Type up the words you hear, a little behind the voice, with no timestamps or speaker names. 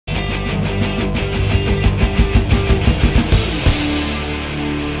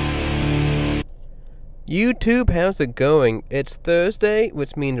YouTube, how's it going? It's Thursday,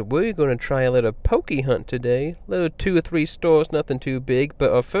 which means we're going to try a little Poke Hunt today. Little 2 or 3 stores, nothing too big.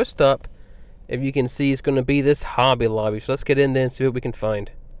 But our first stop, if you can see, is going to be this Hobby Lobby. So let's get in there and see what we can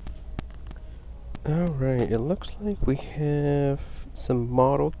find. Alright, it looks like we have some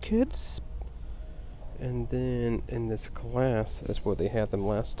model kits. And then in this glass is where they had them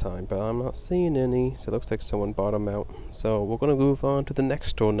last time. But I'm not seeing any, so it looks like someone bought them out. So we're going to move on to the next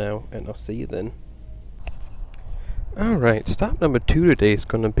store now, and I'll see you then. Alright, stop number 2 today is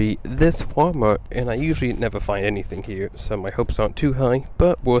going to be this Walmart, and I usually never find anything here, so my hopes aren't too high,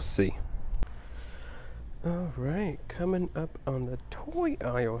 but we'll see. Alright, coming up on the toy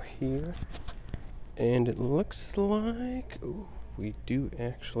aisle here, and it looks like ooh, we do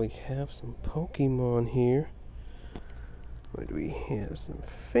actually have some Pokemon here. What do we have? Some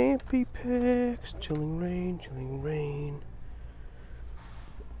Phanpy packs, Chilling Reign.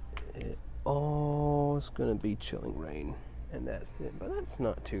 Oh, it's gonna be Chilling Reign, and that's it. But that's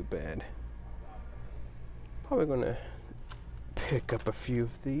not too bad. Probably gonna pick up a few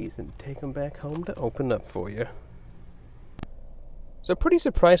of these and take them back home to open up for you. So pretty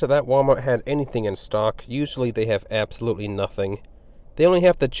surprised that Walmart had anything in stock. Usually they have absolutely nothing. They only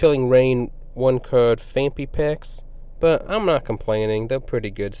have the Chilling Reign 1-card Phanpy packs, but I'm not complaining. They're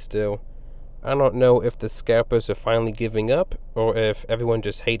pretty good still. I don't know if the scalpers are finally giving up, or if everyone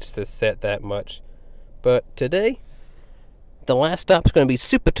just hates this set that much. But today, the last stop's going to be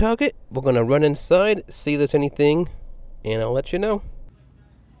Super Target. We're going to run inside, see if there's anything, and I'll let you know.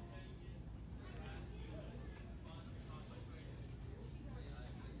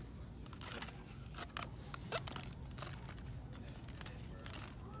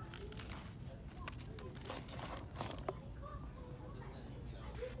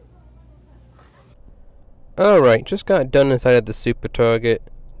 Alright, just got done inside of the Super Target.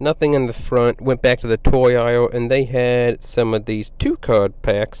 Nothing in the front. Went back to the toy aisle, and they had some of these 2-card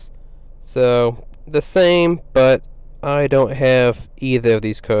packs. So, the same, but I don't have either of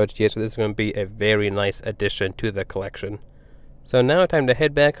these cards yet, so this is going to be a very nice addition to the collection. So now time to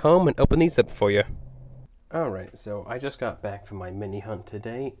head back home and open these up for you. Alright, so I just got back from my mini hunt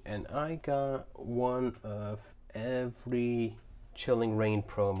today, and I got one of every Chilling Reign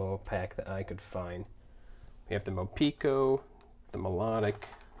promo pack that I could find. We have the Mopico, the Melodic,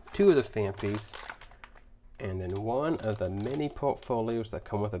 2 of the Phanpys, and then 1 of the mini portfolios that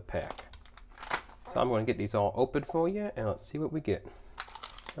come with a pack. So I'm going to get these all open for you, and let's see what we get.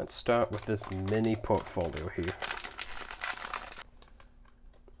 Let's start with this mini portfolio here.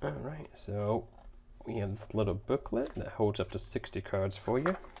 Alright, so we have this little booklet that holds up to 60 cards for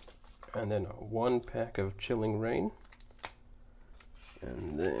you, and then 1 pack of Chilling Reign,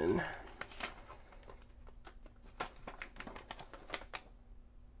 and then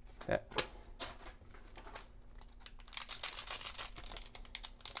that.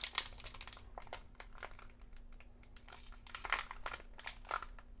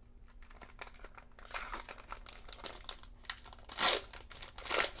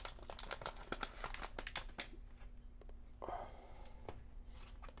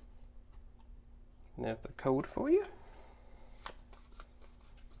 And there's the code for you.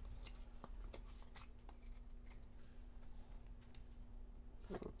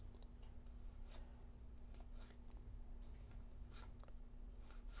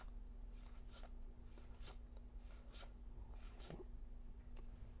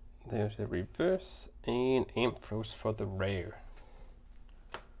 There's a reverse and Ampharos for the rare.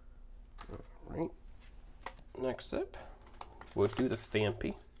 Alright, next up, we'll do the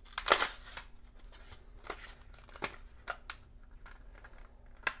Phanpy.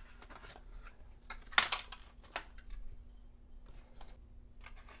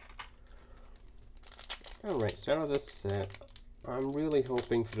 Alright, so out of this set, I'm really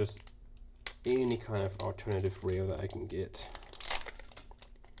hoping for just any kind of alternative rare that I can get.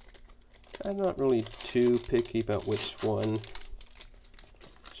 I'm not really too picky about which one.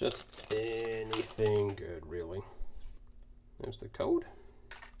 Just anything good, really. There's the code.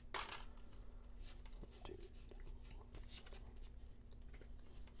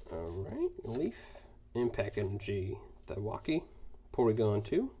 Alright, Leaf, Impact Energy, the Waki, Porygon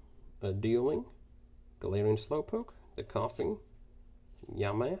 2, a Dealing, Galarian Slowpoke, the Coughing,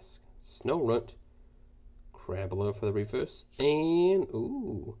 Yamask, Snorunt, Crabble for the reverse, and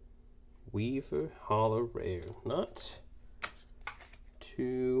ooh, Weaver Holo Rare. Not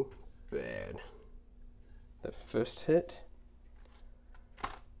too bad. The first hit.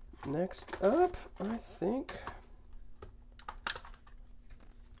 Next up, I think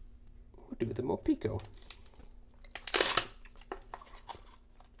we'll do the Mopico.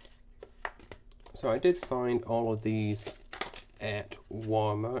 So I did find all of these at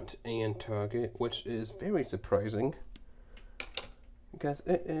Walmart and Target, which is very surprising because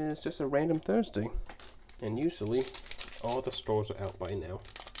it is just a random Thursday, and usually all the stores are out by now.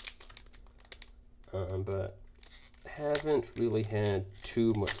 But haven't really had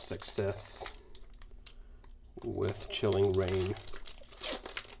too much success with Chilling Reign.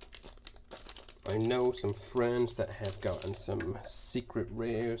 I know some friends that have gotten some secret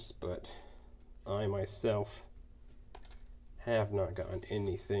rares, but I myself have not gotten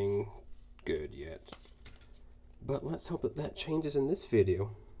anything good yet. But let's hope that that changes in this video.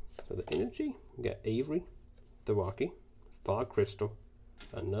 So the energy, we got Avery, Thwackey, Fog Crystal,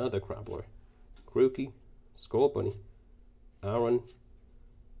 another Crabbler, Grookey, Scorbunny, Aaron,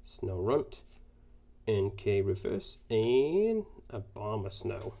 Snorunt, NK Reverse, and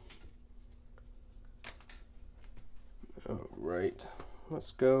Abomasnow. Alright,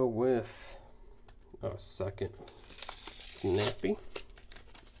 let's go with our second Snappy.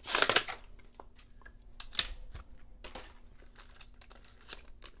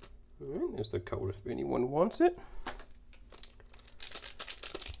 Alright, there's the code if anyone wants it.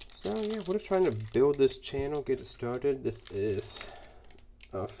 So yeah, we're just trying to build this channel, get it started. This is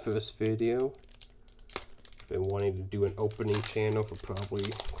our first video. Been wanting to do an opening channel for probably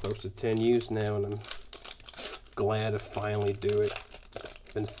close to 10 years now, and I'm glad to finally do it.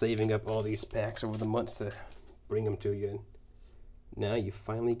 Been saving up all these packs over the months to bring them to you, and now you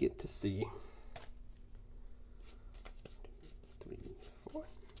finally get to see. 3, 4.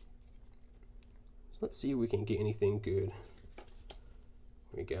 So let's see if we can get anything good.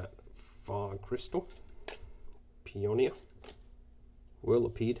 We got Fog Crystal, Peonia,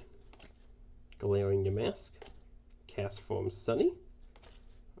 Whirlipede, Galarian Yamask, Castform Sunny,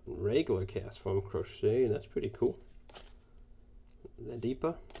 regular Castform Crochet, that's pretty cool.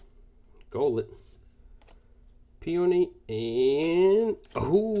 Ledipa, Golett, Peony, and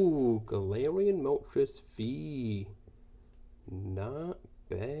Galarian Moltres V. Not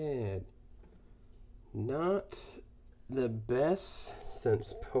bad. Not the best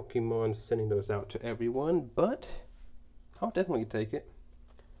since Pokemon's sending those out to everyone, but I'll definitely take it.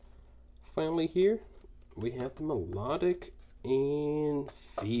 Finally here, we have the Melodic and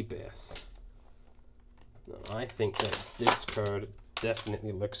Feebas. Now, I think that this card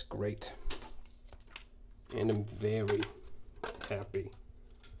definitely looks great, and I'm very happy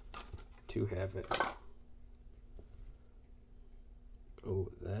to have it. Oh,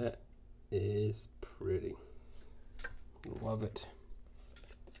 that is pretty. Love it.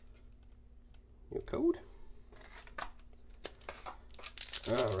 Your code?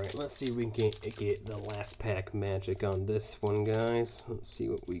 Alright, let's see if we can get the last pack magic on this one, guys. Let's see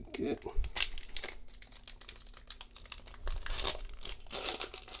what we get.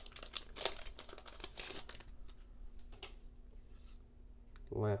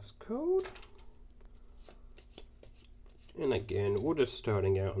 Last code. And again, we're just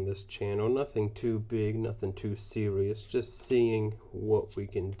starting out on this channel. Nothing too big, nothing too serious. Just seeing what we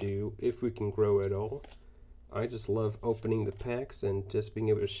can do, if we can grow at all. I just love opening the packs and just being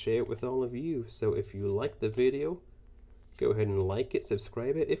able to share it with all of you. So if you like the video, go ahead and like it,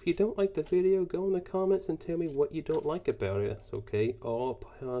 subscribe it. If you don't like the video, go in the comments and tell me what you don't like about it. That's okay. All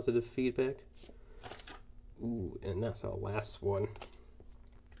positive feedback. Ooh, and that's our last one.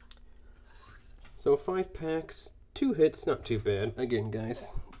 So 5 packs, 2 hits, not too bad. Again,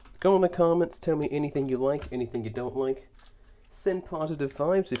 guys, go in the comments, tell me anything you like, anything you don't like. Send positive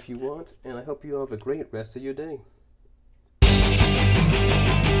vibes if you want, and I hope you all have a great rest of your day.